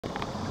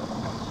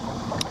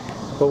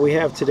What we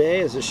have today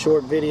is a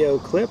short video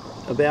clip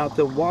about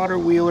the Water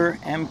Wheeler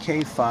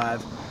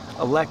MK5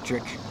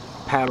 electric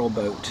paddle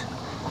boat.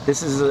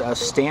 This is a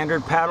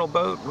standard paddle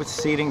boat with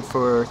seating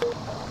for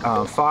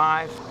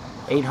 5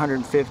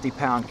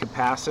 850-pound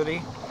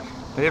capacity,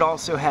 but it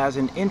also has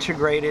an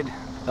integrated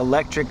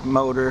electric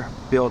motor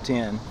built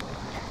in.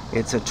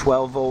 It's a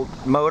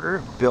 12-volt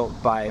motor built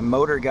by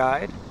Motor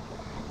Guide,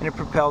 and it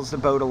propels the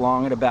boat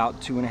along at about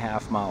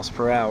 2.5 miles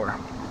per hour.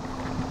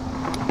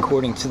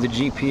 According to the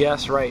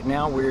GPS right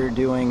now, we're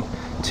doing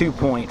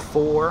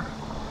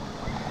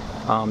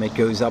 2.4. It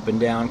goes up and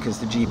down because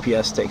the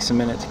GPS takes a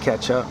minute to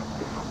catch up.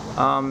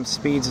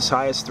 Speeds as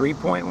high as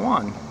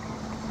 3.1.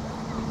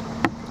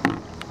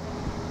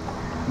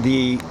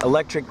 The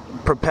electric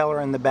propeller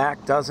in the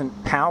back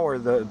doesn't power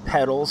the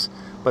pedals,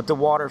 but the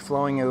water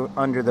flowing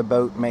under the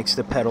boat makes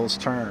the pedals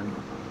turn.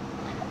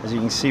 As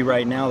you can see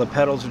right now, the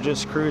pedals are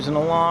just cruising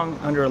along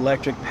under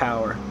electric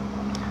power.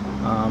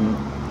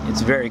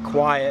 It's very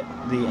quiet.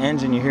 The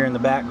engine you hear in the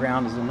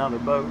background is another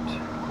boat.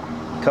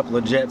 A couple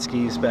of jet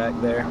skis back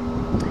there.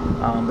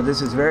 But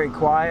this is very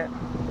quiet,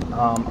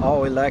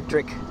 all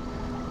electric.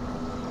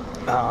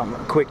 A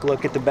quick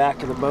look at the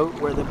back of the boat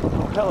where the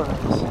propeller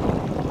is.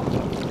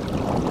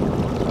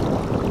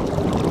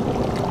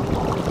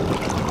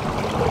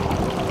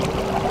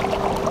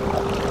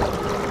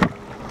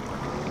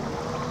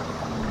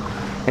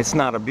 It's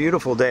not a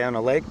beautiful day on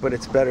the lake, but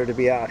it's better to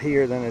be out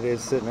here than it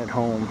is sitting at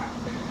home.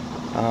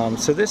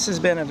 So this has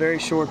been a very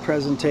short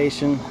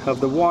presentation of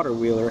the Water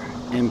Wheeler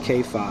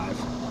MK5.